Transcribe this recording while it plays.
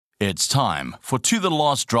It's time for To The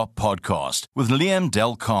Last Drop podcast with Liam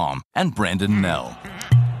Delcalm and Brenden Nell.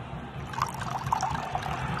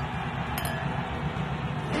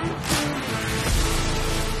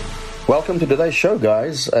 Welcome to today's show,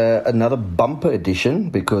 guys. Another bumper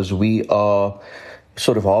edition because we are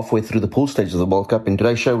sort of halfway through the pool stages of the World Cup. In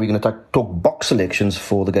today's show, we're going to talk Boks selections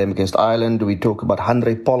for the game against Ireland. We talk about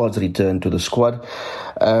Handré Pollard's return to the squad.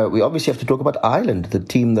 We obviously have to talk about Ireland, the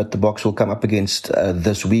team that the Boks will come up against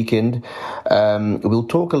this weekend. We'll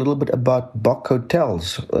talk a little bit about Boks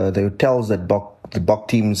hotels, the hotels that the Boks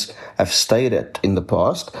teams have stayed at in the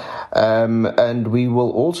past. And we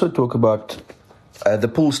will also talk about the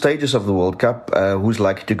pool stages of the World Cup, who's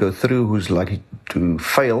likely to go through, who's likely to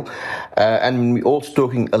fail. And we're also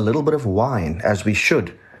talking a little bit of wine, as we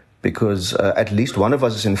should, because at least one of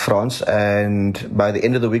us is in France, and by the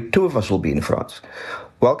end of the week, two of us will be in France.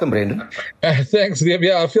 Welcome, Brenden. Thanks, Liam.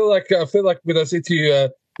 Yeah, I feel like when I said to you,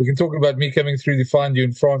 we can talk about me coming through to find you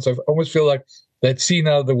in France. I almost feel like that scene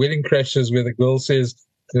out of The Wedding Crashers where the girl says,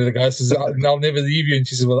 the guy says, "I'll never leave you," and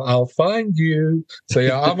she says, "Well, I'll find you." So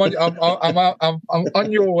yeah, I'm on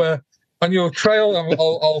your trail.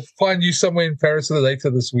 I'll find you somewhere in Paris later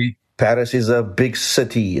this week. Paris is a big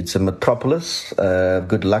city. It's a metropolis.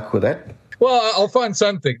 Good luck with that. Well, I'll find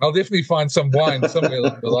something. I'll definitely find some wine somewhere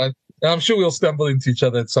along the line. And I'm sure we'll stumble into each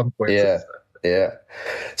other at some point. Yeah.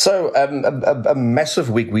 So a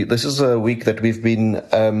massive week. This is a week that we've been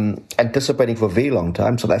anticipating for a very long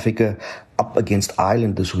time. South Africa up against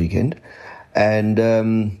Ireland this weekend. And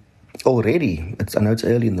already, I know it's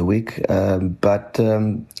early in the week, but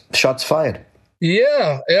shots fired.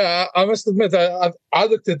 Yeah. I must admit, I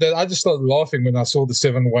looked at that. I just started laughing when I saw the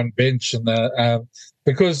 7-1 bench. And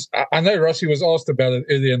because I know Rossi was asked about it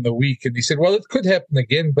earlier in the week, and he said, well, it could happen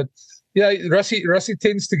again, but yeah, Rossi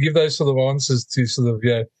tends to give those sort of answers to sort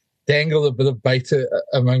of dangle a bit of bait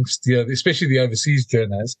amongst especially the overseas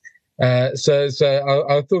journos. So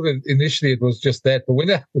I thought initially it was just that, but when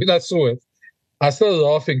I saw it, I started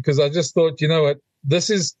laughing because I just thought, you know what, this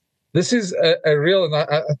is a real, and I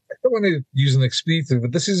don't want to use an expletive,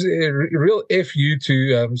 but this is a real FU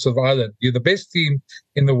to sort of Ireland. You're the best team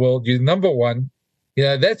in the world. You're number one.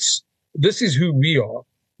 This is who we are.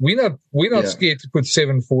 We're not scared to put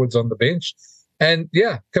 7 forwards on the bench, and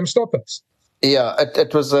come stop us. Yeah,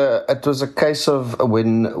 it was a case of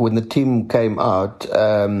when the team came out,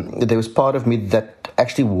 there was part of me that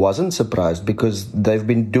actually wasn't surprised because they've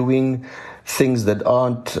been doing things that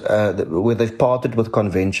aren't where they've parted with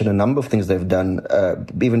convention. A number of things they've done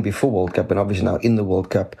even before World Cup, and obviously now in the World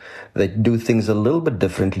Cup, they do things a little bit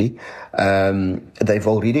differently. They've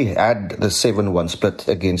already had the 7-1 split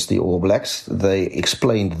against the All Blacks. They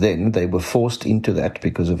explained then they were forced into that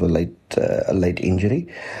because of a late injury.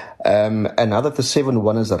 And now that the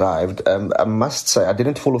 7-1 has arrived, I must say I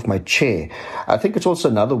didn't fall off my chair. I think it's also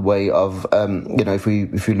another way of, if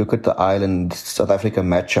we look at the Ireland-South Africa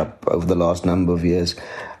matchup over the last number of years,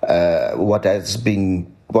 what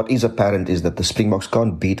is apparent is that the Springboks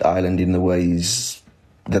can't beat Ireland in the ways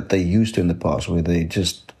that they used to in the past, where they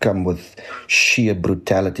just come with sheer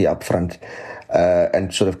brutality up front.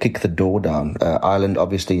 And sort of kick the door down. Ireland,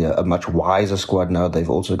 obviously, a much wiser squad now. They've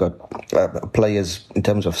also got players in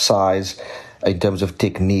terms of size, in terms of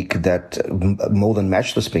technique that more than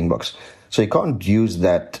match the Springboks. So you can't use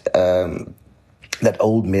that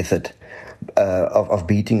old method of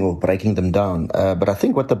beating or breaking them down. But I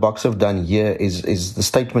think what the Boks have done here is the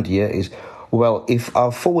statement here is, well, if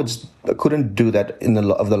our forwards couldn't do that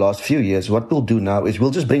of the last few years, what we'll do now is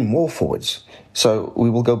we'll just bring more forwards. So we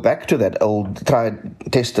will go back to that old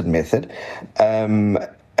tried-tested method and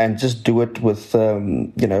just do it with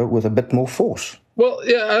a bit more force. Well,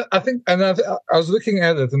 yeah, I think, and I was looking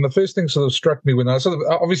at it, and the first thing sort of struck me when I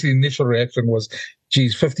obviously the initial reaction was,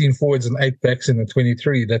 geez, 15 forwards and 8 backs in the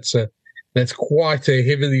 23. That's quite a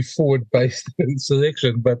heavily forward-based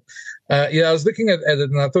selection. But I was looking at it,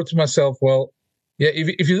 and I thought to myself, well, yeah,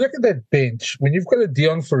 if you look at that bench, when you've got a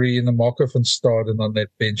Dion Fourie and a Marco van Staden on that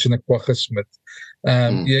bench and a Kwagga Smith,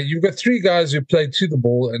 you've got 3 guys who play to the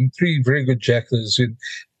ball and 3 very good jacklers.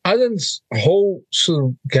 Ireland's whole sort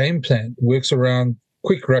of game plan works around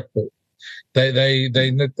quick ruck ball.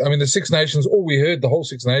 The Six Nations, all we heard the whole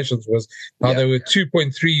Six Nations was how they were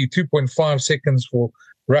 2.3, 2.5 seconds for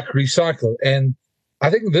ruck recycle. And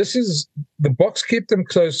I think the Boks kept them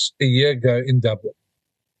close a year ago in Dublin.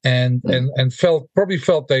 And probably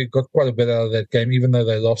felt they got quite a bit out of that game, even though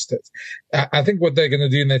they lost it. I think what they're going to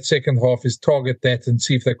do in that second half is target that and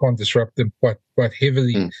see if they can't disrupt them quite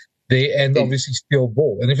heavily there, and obviously steal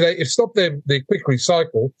ball. And if they stop their quick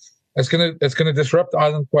recycle, it's going to disrupt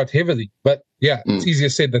Ireland quite heavily. But it's easier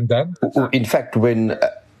said than done. In fact, when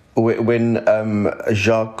when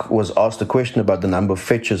Jacques was asked a question about the number of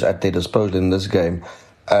fetches at their disposal in this game,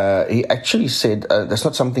 he actually said that's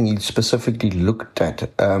not something he specifically looked at,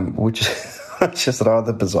 which is just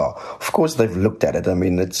rather bizarre. Of course, they've looked at it. I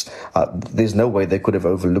mean, there's no way they could have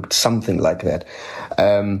overlooked something like that.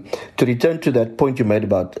 To return to that point you made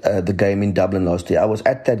about the game in Dublin last year, I was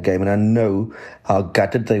at that game and I know how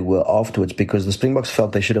gutted they were afterwards because the Springboks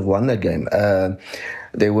felt they should have won that game.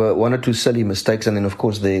 There were one or two silly mistakes, and then, of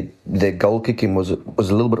course, their goal kicking was a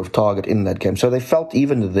little bit of target in that game. So they felt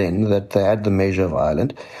even then that they had the measure of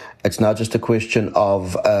Ireland. It's now just a question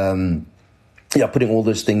of putting all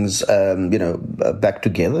those things back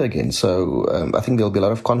together again. So I think there'll be a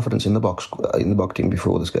lot of confidence in the Boks team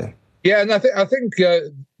before this game. Yeah, and I think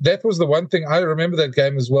that was the one thing I remember that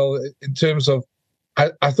game as well. In terms of,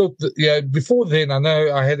 I thought that before then, I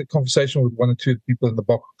know I had a conversation with one or two people in the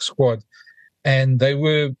Boks squad. And they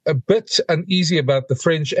were a bit uneasy about the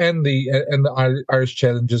French and the Irish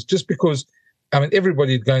challenges, just because, I mean,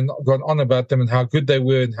 everybody had gone on about them and how good they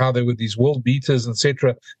were and how they were these world beaters,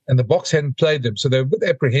 etc. And the Boks hadn't played them, so they were a bit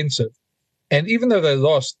apprehensive. And even though they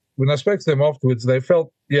lost, when I spoke to them afterwards, they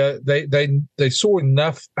felt they saw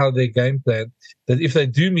enough out of their game plan that if they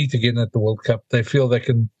do meet again at the World Cup, they feel they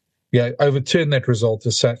can overturn that result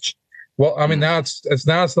as such. Well, I mean, now it's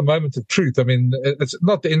the moment of truth. I mean, it's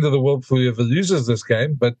not the end of the world for whoever loses this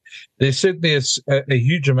game, but there certainly is a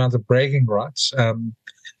huge amount of bragging rights,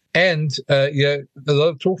 and a lot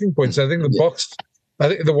of talking points. I think the Boks. I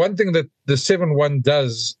think the one thing that the 7-1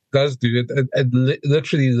 does do, it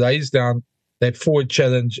literally lays down that forward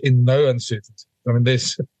challenge in no uncertainty. I mean,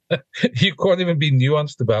 there's you can't even be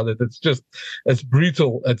nuanced about it. It's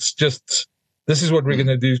brutal. It's just this is what we're going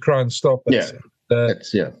to do: try and stop it.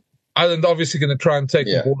 Ireland obviously going to try and take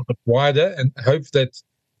the ball a bit wider and hope that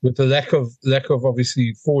with the lack of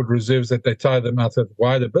obviously forward reserves that they tie them out a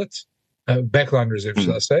wider bit, backline reserves,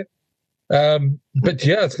 should I say. But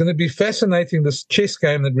it's going to be fascinating, this chess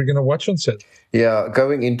game that we're going to watch on Saturday. Yeah,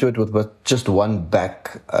 going into it with just one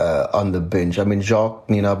back on the bench. I mean, Jacques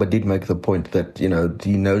Nienaber did make the point that,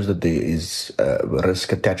 he knows that there is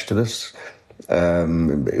risk attached to this.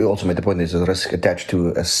 He also made the point there's a risk attached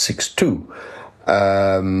to a 6-2.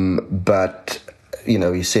 But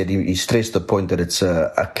he said he stressed the point that it's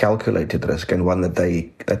a calculated risk and one that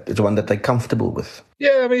they're comfortable with.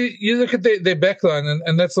 Yeah, I mean, you look at their backline,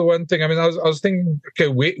 and that's the one thing. I mean, I was thinking, okay,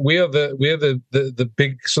 where are the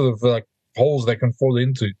big sort of like holes they can fall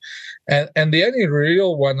into, and the only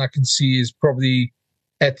real one I can see is probably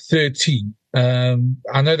at 13.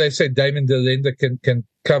 I know they say Damon de Lende can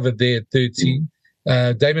cover there at 13.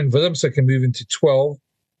 Damon Willemse can move into 12.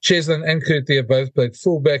 Cheslin and Kurtley have both played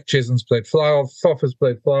fullback. Cheslin's played fly-off. Foff has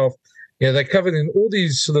played fly-off. They're covered in all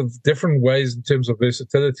these sort of different ways in terms of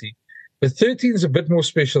versatility. But 13 is a bit more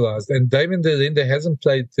specialized, and Damon de Lende hasn't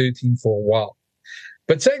played 13 for a while.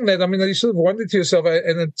 But saying that, I mean, you sort of wonder to yourself,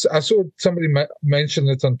 and I saw somebody mention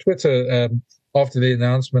it on Twitter after the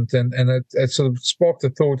announcement, and it sort of sparked a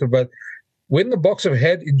thought about when the Boks have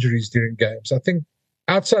had injuries during games. I think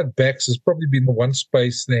outside backs has probably been the one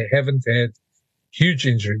space they haven't had huge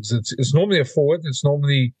injuries. It's normally a forward. It's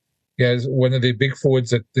normally one of their big forwards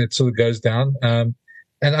that sort of goes down.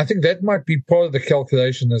 And I think that might be part of the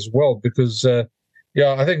calculation as well, because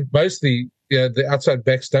I think mostly the outside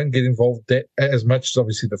backs don't get involved as much as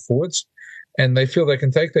obviously the forwards, and they feel they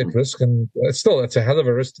can take that risk. And it's a hell of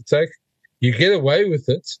a risk to take. You get away with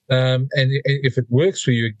it, and if it works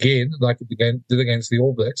for you again, like it did against the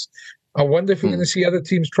All Blacks, I wonder if we're going to see other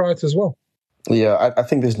teams try it as well. Yeah, I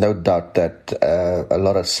think there's no doubt that a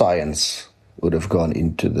lot of science would have gone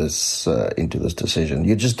into this decision.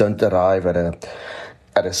 You just don't arrive at a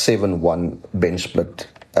 7-1 bench split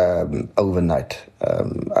overnight.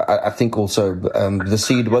 I think also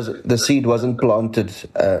the seed wasn't planted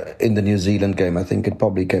in the New Zealand game. I think it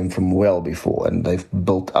probably came from well before, and they've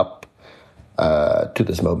built up to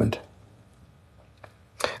this moment.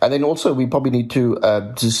 And then also we probably need to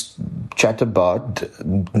just chat about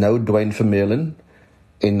no Dwayne Vermeulen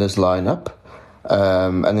in this lineup.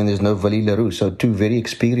 And then there's no Willie Leroux. So two very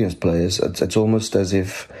experienced players. It's almost as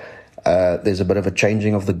if there's a bit of a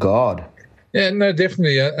changing of the guard. Yeah, no,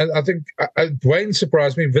 definitely. I think Dwayne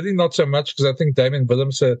surprised me. Willie not so much, because I think Damon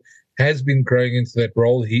Willemse has been growing into that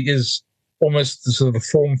role. He is almost sort of a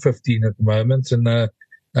form 15 at the moment. And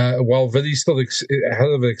while Willie's still a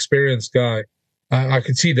hell of an experienced guy, I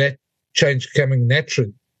could see that change coming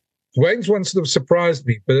naturally. Dwayne's one sort of surprised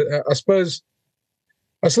me, but I suppose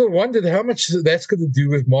I sort of wondered how much that's going to do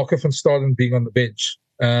with Marco van Staden being on the bench,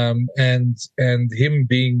 and him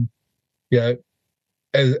being, the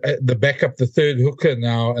backup, the third hooker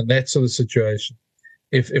now, and that sort of situation.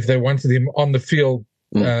 if they wanted him on the field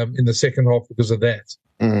in the second half because of that.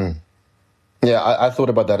 Yeah, I thought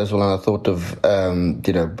about that as well, and I thought of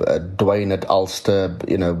Dwayne at Ulster.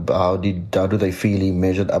 How do they feel he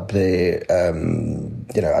measured up there? I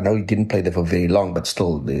know he didn't play there for very long, but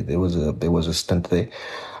still there was a stint there.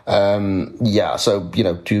 So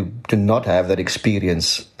to not have that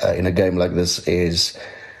experience in a game like this is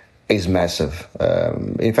massive.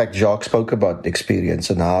 In fact, Jacques spoke about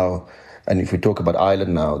experience and how. And if we talk about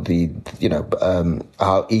Ireland now,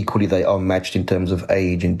 how equally they are matched in terms of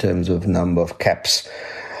age, in terms of number of caps.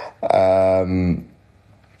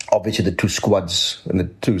 Obviously, the two squads and the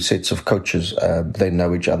two sets of coaches, they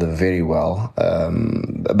know each other very well.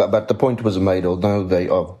 But the point was made, although they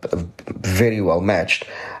are very well matched,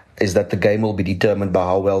 is that the game will be determined by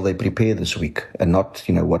how well they prepare this week, and not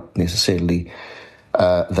what necessarily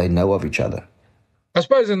they know of each other. I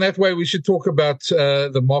suppose in that way we should talk about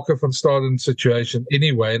the Marco van Staden situation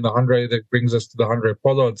anyway, and the Handré that brings us to the Handré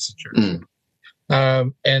Pollard situation.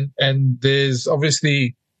 And there's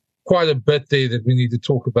obviously quite a bit there that we need to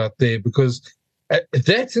talk about there, because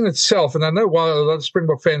that in itself, and I know while a lot of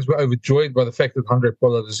Springbok fans were overjoyed by the fact that Handré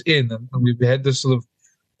Pollard is in, and we've had this sort of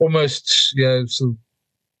almost, I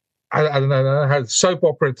don't know how soap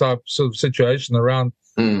opera type sort of situation around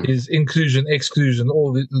his inclusion, exclusion,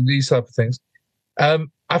 all these type of things.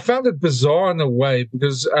 I found it bizarre in a way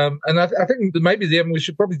because, and I think maybe we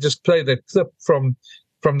should probably just play that clip from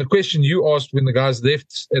the question you asked when the guys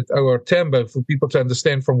left at OR Tambo for people to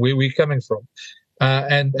understand from where we're coming from,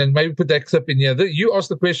 and maybe put that clip in here. You asked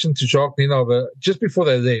the question to Jacques Nienaber just before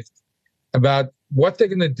they left about what they're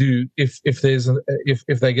going to do if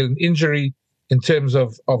they get an injury in terms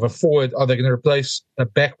of a forward. Are they going to replace a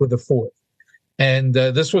back with a forward? And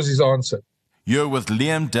this was his answer. You're with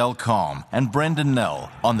Liam Delcom and Brenden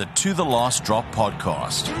Nell on the To The Last Drop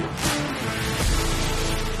podcast.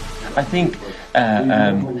 I think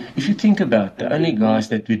if you think about the only guys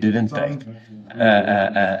that we didn't take,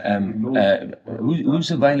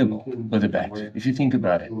 who's available with the back? If you think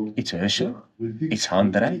about it, it's Herschel, it's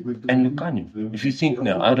Handré, and Lucanio. If you think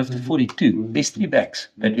now, out of the 42, there's 3 backs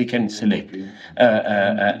that we can select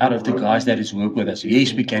out of the guys that has worked with us.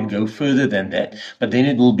 Yes, we can go further than that, but then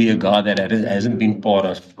it will be a guy that hasn't been part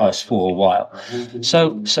of us for a while.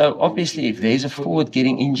 So obviously, if there's a forward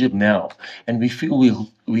getting injured now, and we feel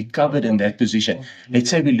we're covered in that position, let's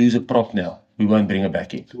say we lose a prop now, we won't bring it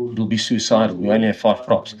back in. It will be suicidal. We only have 5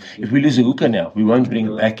 props. If we lose a hooker now, we won't bring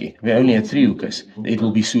it back in. We only have 3 hookers. It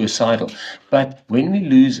will be suicidal. But when we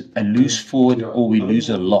lose a loose forward or we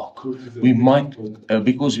lose a lock, we might,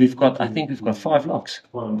 because I think we've got 5 locks.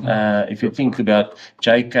 If you think about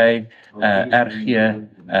JK, RG,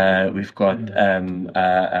 we've got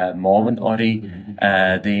Marvin Ori,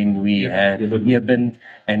 then we have Eben,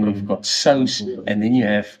 and we've got Sous, and then you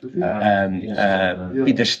have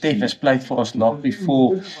Peter Steff has played for us lock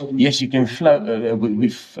before. Yes, you can flow. We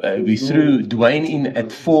threw Dwayne in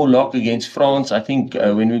at 4 lock against France, I think,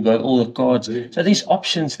 when we got all the cards. So there's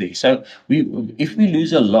options there. So if we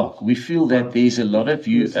lose a lock, we feel that there's a lot of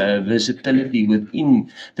versatility within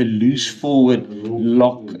the loose forward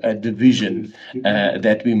lock division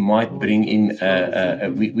that we might bring in.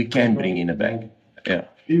 We can bring in a back. Yeah.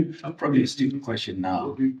 Probably a stupid question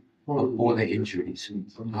now. Of all the injuries,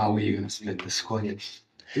 how are you going to split the squad?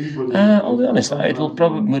 I'll be honest. It would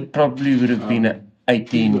probably have been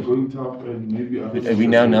 18. We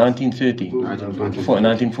now 1913,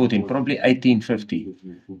 1914, probably 1850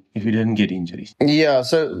 if we didn't get injuries. Yeah.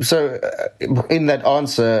 So in that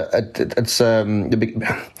answer, it's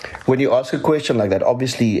when you ask a question like that,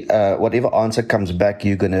 obviously, whatever answer comes back,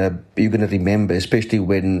 you're gonna remember, especially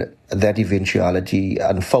when that eventuality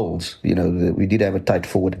unfolds. We did have a tight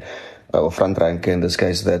forward or front ranker in this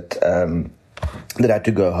case that had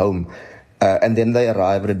to go home. And then they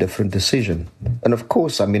arrive at a different decision. And of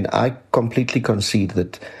course, I completely concede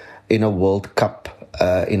that in a World Cup,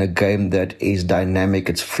 in a game that is dynamic,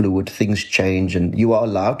 it's fluid, things change, and you are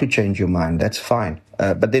allowed to change your mind. That's fine.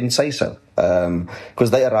 But then say so, because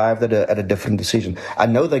they arrived at a different decision. I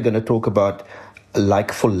know they're going to talk about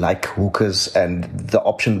like for like hookers, and that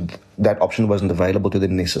option wasn't available to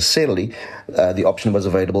them necessarily. The option was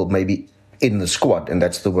available maybe in the squad, and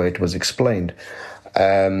that's the way it was explained.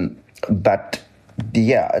 But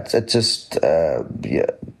yeah, it just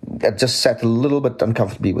sat a little bit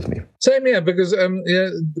uncomfortably with me. Same here, because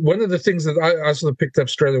one of the things that I sort of picked up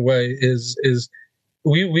straight away is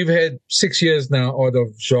we've had 6 years now out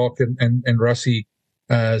of Jacques and Rassie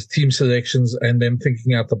team selections and them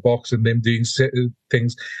thinking out the box and them doing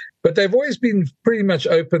things, but they've always been pretty much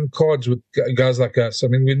open cards with guys like us.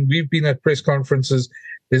 When we've been at press conferences,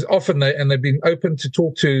 there's often they've been open to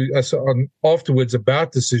talk to us on afterwards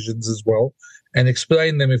about decisions as well and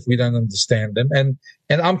explain them if we don't understand them. And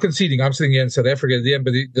I'm conceding, I'm sitting here in South Africa at the end,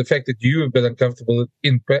 but the fact that you have been uncomfortable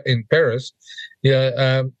in Paris,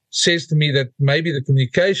 says to me that maybe the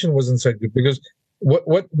communication wasn't so good, because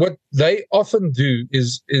what they often do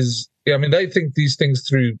is they think these things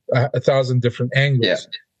through 1,000 different angles. Yeah.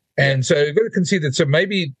 And so you've got to concede that. So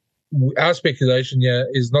maybe our speculation here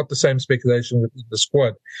is not the same speculation within the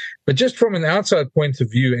squad, but just from an outside point of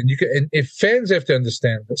view, and if fans have to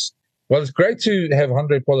understand this, well, it's great to have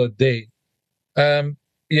Andre Pollard there.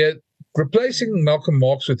 Replacing Malcolm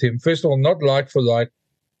Marx with him, first of all, not like for like.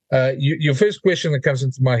 Your first question that comes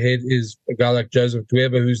into my head is a guy like Joseph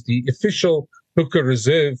Dweba, who's the official hooker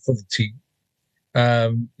reserve for the team.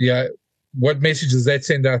 What message does that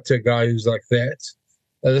send out to a guy who's like that?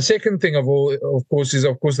 The second thing of course,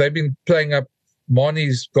 they've been playing up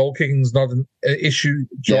Marnie's goal kicking is not an issue.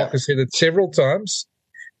 Jacques has said it several times.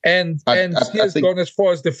 And he has gone as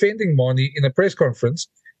far as defending Marnie in a press conference.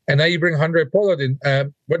 And now you bring Andre Pollard in.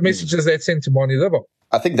 What message does that send to Marnie Libbok?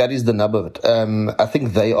 I think that is the nub of it. I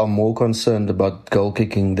think they are more concerned about goal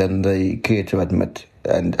kicking than they care to admit.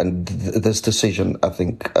 And this decision, I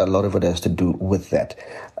think a lot of it has to do with that.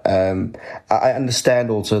 I understand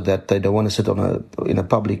also that they don't want to sit in a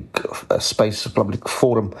public space, a public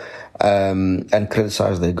forum, and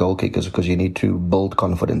criticize their goal kickers, because you need to build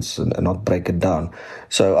confidence and not break it down.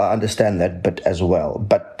 So I understand that bit as well.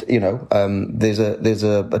 But there's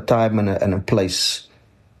a time and a place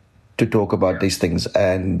to talk about these things,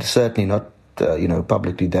 and certainly not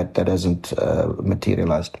publicly that hasn't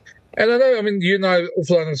materialized. And I know, you and I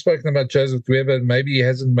offline have spoken about Joseph Dweba, and maybe he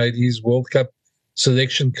hasn't made his World Cup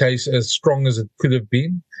selection case as strong as it could have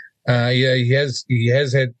been. He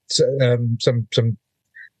has had some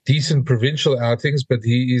decent provincial outings, but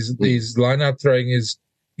his line-out throwing is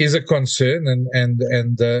a concern, and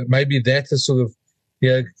maybe that has sort of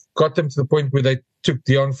got them to the point where they took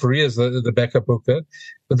Dion Fourie as the backup hooker.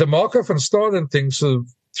 But the Marco van Staden thing sort of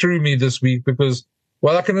threw me this week, because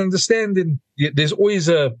while I can understand there's always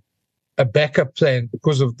a backup plan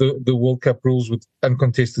because of the World Cup rules with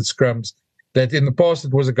uncontested scrums, that in the past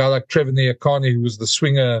it was a guy like Trevor Nyakane who was the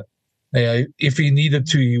swinger. If he needed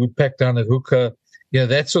to, he would pack down at hooker,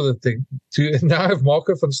 that sort of thing. To now have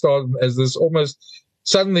Marco van Staden as this almost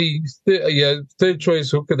suddenly third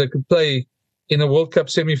choice hooker that could play in a World Cup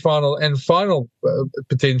semi-final and final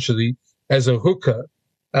potentially as a hooker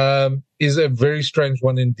is a very strange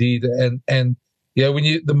one indeed. And when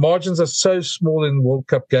the margins are so small in World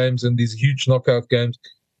Cup games and these huge knockout games,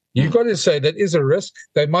 you've got to say that is a risk.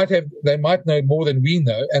 They might know more than we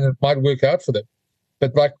know, and it might work out for them.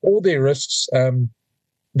 But like all their risks, there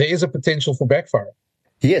is a potential for backfire.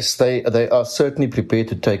 Yes, they are certainly prepared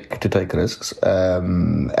to take risks,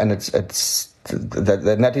 and it's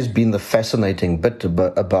that has been the fascinating bit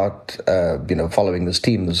about following this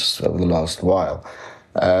team over the last while.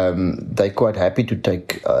 They're quite happy to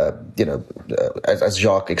take, as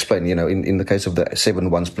Jacques explained, in the case of the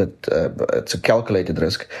 7-1 split, it's a calculated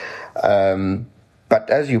risk. But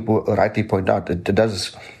as you rightly point out, it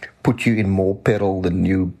does put you in more peril than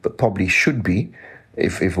you probably should be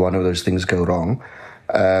if one of those things go wrong.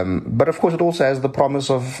 But of course, it also has the promise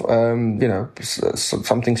of,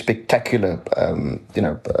 something spectacular,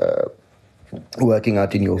 working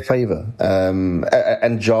out in your favor.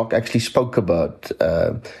 And Jacques actually spoke about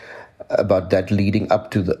that leading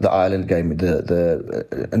up to the Ireland game,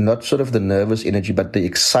 the not sort of the nervous energy, but the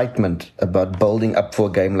excitement about building up for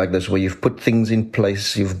a game like this, where you've put things in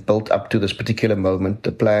place, you've built up to this particular moment,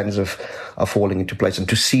 the plans are falling into place, and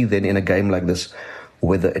to see then in a game like this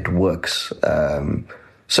whether it works.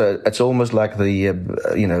 So it's almost like the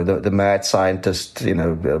mad scientist,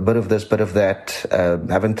 a bit of this, bit of that,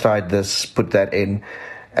 haven't tried this, put that in,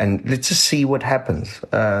 and let's just see what happens.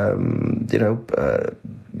 The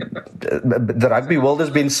rugby world has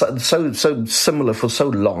been so similar for so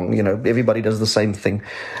long. Everybody does the same thing,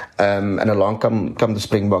 and along come the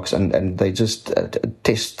Springboks, and they just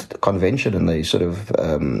test convention, and they sort of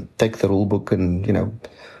take the rule book and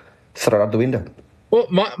throw it out the window. Well,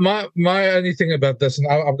 my only thing about this, and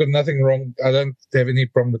I've got nothing wrong. I don't have any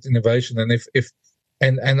problem with innovation, and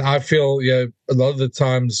and I feel a lot of the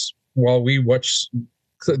times while we watch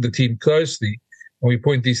the team closely and we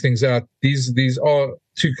point these things out, these are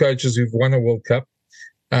two coaches who've won a World Cup.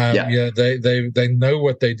 They know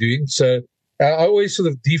what they're doing. So I always sort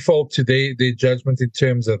of default to their judgment in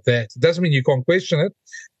terms of that. It doesn't mean you can't question it,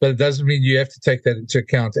 but it doesn't mean you have to take that into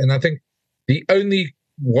account. And I think the only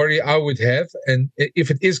worry I would have, and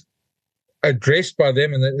if it is addressed by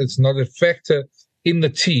them and it's not a factor in the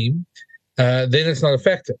team, then it's not a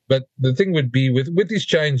factor. But the thing would be with these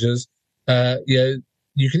changes,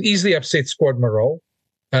 you can easily upset squad morale.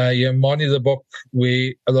 Mani the Bok,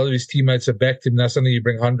 where a lot of his teammates have backed him. Now suddenly you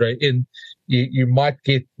bring Andre in, you might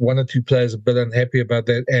get one or two players a bit unhappy about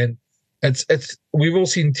that. And we've all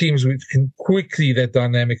seen teams which can quickly that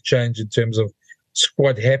dynamic change in terms of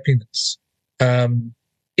squad happiness.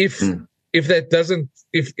 If that doesn't,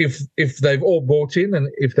 if they've all bought in and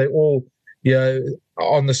if they all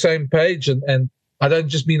on the same page, and I don't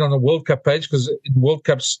just mean on a World Cup page, because in World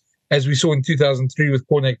Cups, as we saw in 2003 with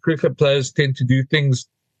Cornet cricket, players tend to do things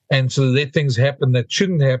and so let things happen that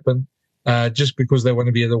shouldn't happen just because they want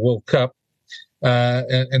to be at the World Cup.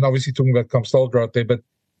 And obviously talking about Comstalder out there, but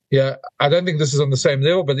I don't think this is on the same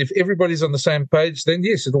level. But if everybody's on the same page, then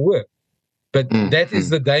yes, it'll work. But that is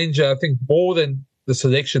the danger, I think, more than the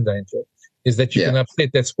selection danger, is that you can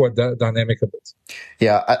upset that squad dynamic a bit.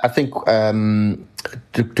 Yeah, I think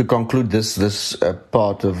to conclude this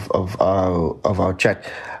part of our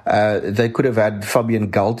chat, they could have had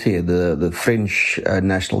Fabien Galtier, the French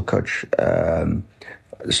national coach,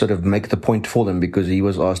 sort of make the point for them, because he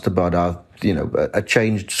was asked about a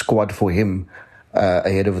changed squad for him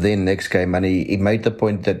ahead of their next game, and he made the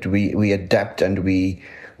point that we adapt and we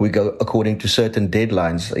go according to certain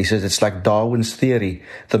deadlines. He says it's like Darwin's theory: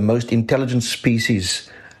 the most intelligent species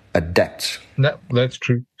adapts. No, that's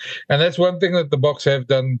true, and that's one thing that the Boks have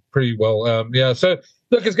done pretty well. So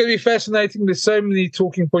look, it's going to be fascinating. There's so many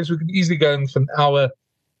talking points. We could easily go in for an hour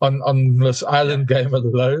on this Ireland game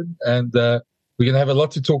alone, and we're going to have a lot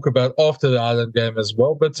to talk about after the Ireland game as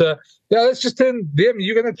well. But let's just turn them.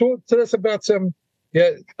 You're going to tell us about some.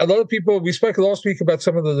 A lot of people. We spoke last week about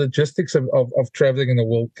some of the logistics of traveling in the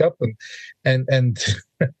World Cup and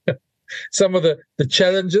some of the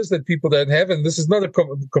challenges that people don't have. And this is not a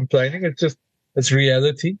complaining. It's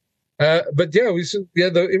reality. But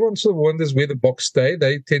everyone sort of wonders where the Boks stay.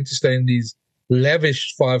 They tend to stay in these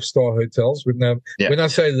lavish 5-star hotels. When I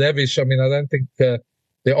say lavish, I mean I don't think there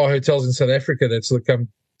are hotels in South Africa that sort of come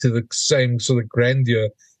to the same sort of grandeur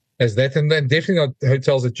as that, and then definitely not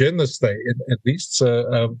hotels that journalists stay in, at least.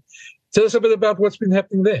 So tell us a bit about what's been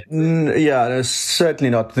happening there. No,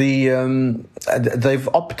 certainly not. They've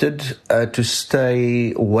opted to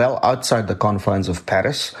stay well outside the confines of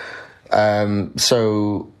Paris.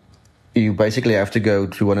 So you basically have to go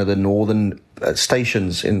to one of the northern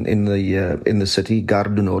stations in the city, Gare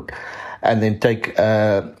du Nord, and then take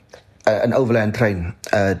an overland train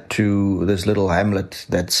to this little hamlet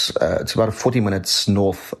that's it's about 40 minutes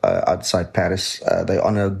north outside Paris. They're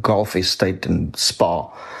on a golf estate and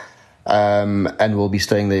spa, and we'll be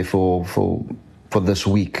staying there for this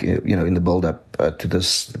week, in the build-up to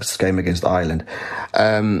this game against Ireland.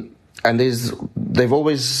 And they've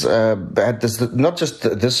always had this, not just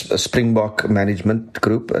this Springbok management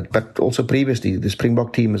group, but also previously the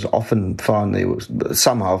Springbok team has often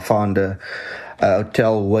somehow found a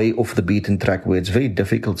hotel way off the beaten track where it's very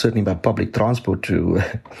difficult, certainly by public transport, to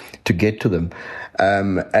get to them.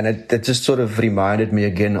 And it just sort of reminded me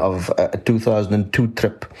again of a 2002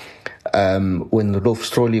 trip when Rolf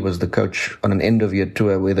Stroyle was the coach on an end-of-year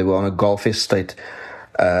tour where they were on a golf estate.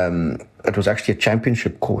 It was actually a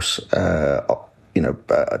championship course,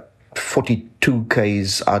 42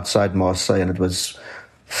 Ks outside Marseille, and it was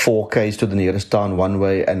 4 Ks to the nearest town one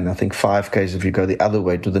way, and I think 5 Ks if you go the other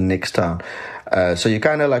way to the next town. So you're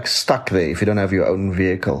kind of like stuck there if you don't have your own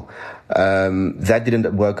vehicle. That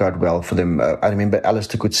didn't work out well for them. I remember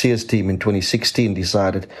Alistair Coetzee's team in 2016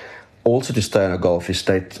 decided also to stay on a golf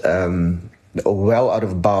estate, well out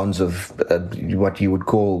of bounds of what you would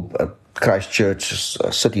call Christchurch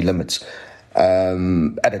city limits.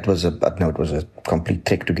 And it was a complete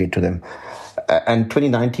trek to get to them. And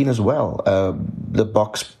 2019 as well, the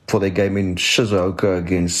Boks for their game in Shizuoka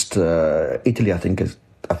against Italy, I think it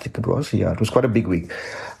was. Yeah, it was quite a big week.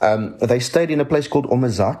 They stayed in a place called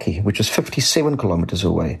Omazaki, which is 57 kilometers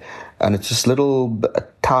away, and it's this little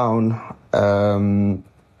town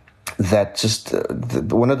that just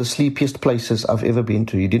one of the sleepiest places I've ever been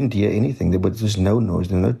to. You didn't hear anything. There was no noise.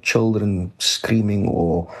 There were no children screaming,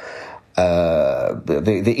 or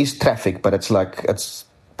there is traffic, but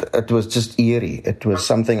it was just eerie. It was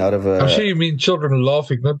something out of a... I'm sure you mean children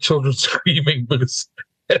laughing, not children screaming, because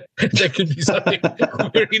that could be something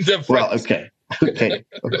very different. Well, okay,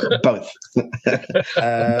 both.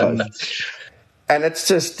 Both. And it's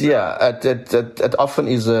just, it often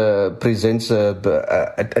presents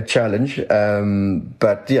a challenge.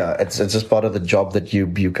 But yeah, it's just part of the job that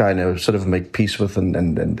you kind of sort of make peace with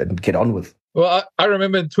and get on with. Well, I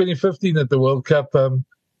remember in 2015 at the World Cup,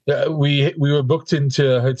 we were booked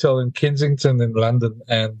into a hotel in Kensington in London,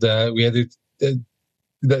 and we had to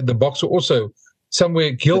the Boks were also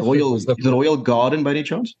somewhere. Guildford, the Royal Garden, by any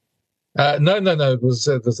chance? No. It was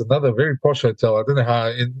there's another very posh hotel. I don't know how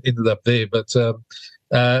I ended up there, but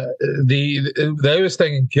they were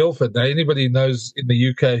staying in Guildford. Now, anybody who knows in the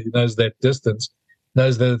UK who knows that distance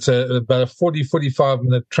knows that it's about a 45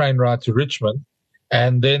 minute train ride to Richmond,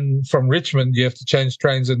 and then from Richmond you have to change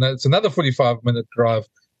trains, and it's another 45-minute drive.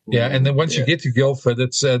 Yeah, and then once you get to Guildford,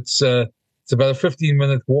 it's about a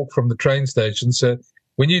 15-minute walk from the train station. So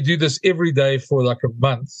when you do this every day for like a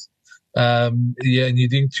month, and you're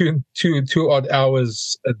doing two odd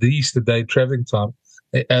hours at least a day traveling time,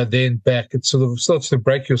 then back, it sort of starts to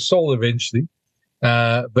break your soul eventually.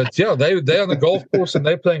 But yeah, they're on the golf course and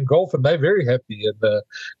they're playing golf and they're very happy.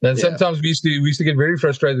 And sometimes we used to get very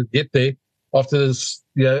frustrated to get there after this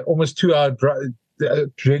almost 2-hour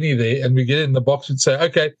journey there, and we get in the box and say,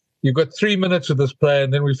 okay, you've got 3 minutes with this player,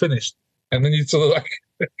 and then we finished. And then you sort of like,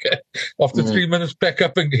 okay, after 3 minutes, back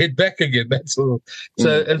up and head back again. That's all.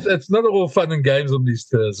 So it's not all fun and games on these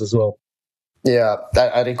tours as well. Yeah,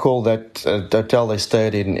 I recall that hotel they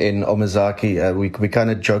stayed in Omizaki. We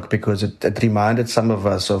kind of joke because it reminded some of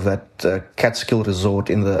us of that Catskill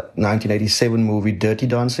resort in the 1987 movie Dirty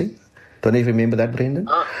Dancing. Don't you remember that, Brenden?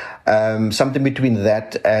 Something between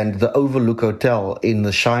that and the Overlook Hotel in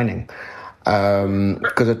The Shining.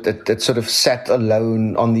 Because it sort of sat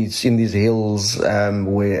alone in these hills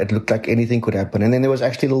where it looked like anything could happen. And then there was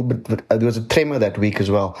actually a little bit, there was a tremor that week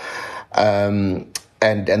as well.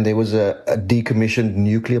 And there was a decommissioned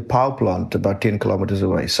nuclear power plant about 10 kilometers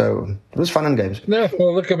away. So it was fun and games. No,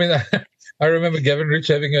 well, look, I mean, I remember Gavin Rich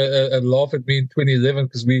having a laugh at me in 2011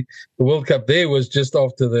 because the World Cup there was just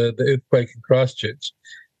after the earthquake in Christchurch.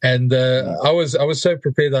 And I was so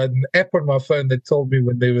prepared. I had an app on my phone that told me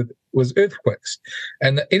when there was earthquakes.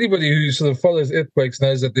 And anybody who sort of follows earthquakes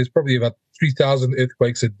knows that there's probably about 3,000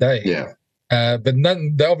 earthquakes a day. Yeah. But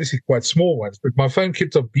they're obviously quite small ones. But my phone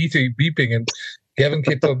kept on beeping, and Gavin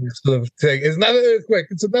kept on sort of saying, "It's another earthquake!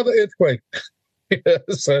 It's another earthquake!"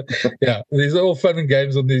 So yeah, these are all fun and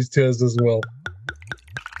games on these tours as well.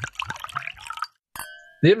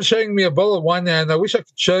 Liam's showing me a bottle of wine now, and I wish I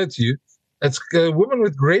could show it to you. It's a woman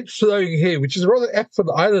with great flowing hair, which is rather apt for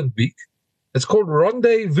the island week. It's called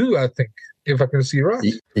Rendezvous, I think, if I can see right.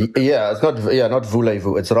 Yeah, it's not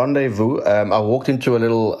voulez-vous. It's Rendezvous. I walked into a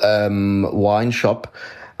little wine shop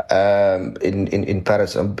in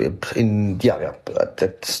Paris.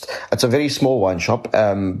 It's a very small wine shop,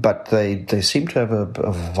 but they seem to have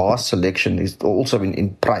a vast selection. It's also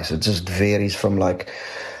in price. It just varies from like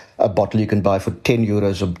a bottle you can buy for 10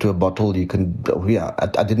 euros to a bottle you can.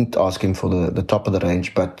 I didn't ask him for the top of the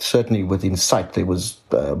range, but certainly within sight there was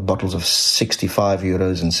bottles of 65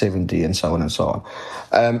 euros and 70 and so on and so on.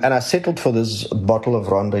 And I settled for this bottle of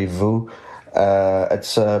Rendezvous.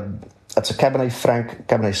 It's a Cabernet Franc,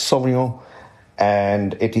 Cabernet Sauvignon,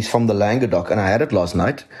 and it is from the Languedoc. And I had it last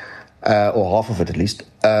night, or half of it at least.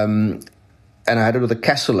 And I had it with a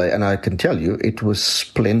cassoulet, and I can tell you, it was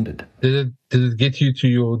splendid. Did it get you to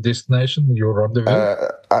your destination, your rendezvous?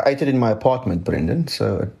 I ate it in my apartment, Brenden,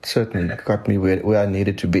 so it certainly got me where I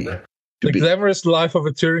needed to be. The glamorous life of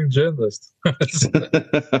a touring journalist.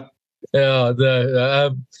 Yeah,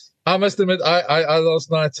 I must admit, I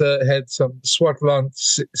last night had some Swartland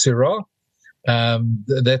Syrah.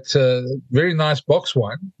 That very nice box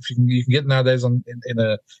wine. You can get nowadays in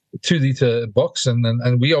a 2-liter box,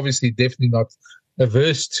 and we obviously definitely not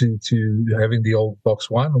averse to having the old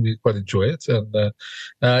box wine. We quite enjoy it, and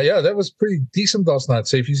that was pretty decent last night.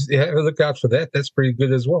 So if you have a look out for that, that's pretty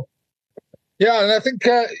good as well. Yeah, and I think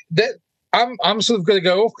that I'm sort of going to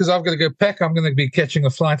go off because I've got to go pack. I'm going to be catching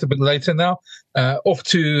a flight a bit later now, off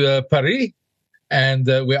to Paris. And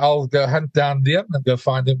where I'll go hunt down Liam and go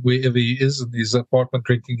find him wherever he is in his apartment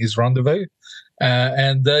drinking his rendezvous.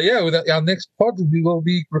 With our next pod, we will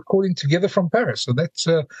be recording together from Paris. So that's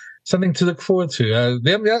something to look forward to.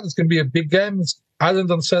 Liam, it's going to be a big game. It's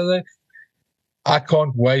Ireland on Saturday. I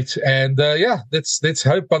can't wait. And let's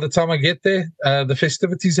hope by the time I get there, the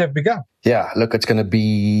festivities have begun. Yeah, look, it's going to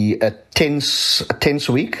be a tense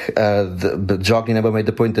week. Jacques never made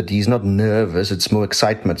the point that he's not nervous. It's more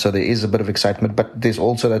excitement. So there is a bit of excitement, but there's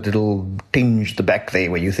also that little tinge the back there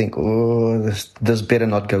where you think, oh, this better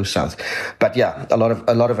not go south. But yeah, a lot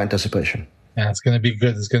of anticipation. Yeah, it's going to be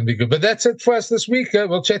good. It's going to be good. But that's it for us this week.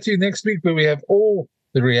 We'll chat to you next week where we have all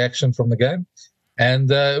the reaction from the game. And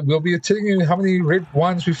we'll be telling you how many red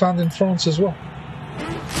wines we found in France as well.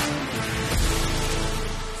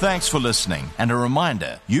 Thanks for listening, and a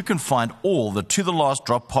reminder, you can find all the To The Last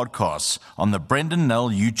Drop podcasts on the Brenden Nell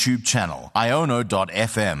YouTube channel,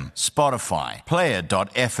 iono.fm, Spotify,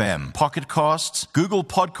 Player.fm, Pocket Casts, Google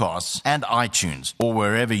Podcasts, and iTunes, or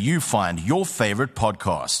wherever you find your favorite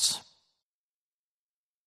podcasts.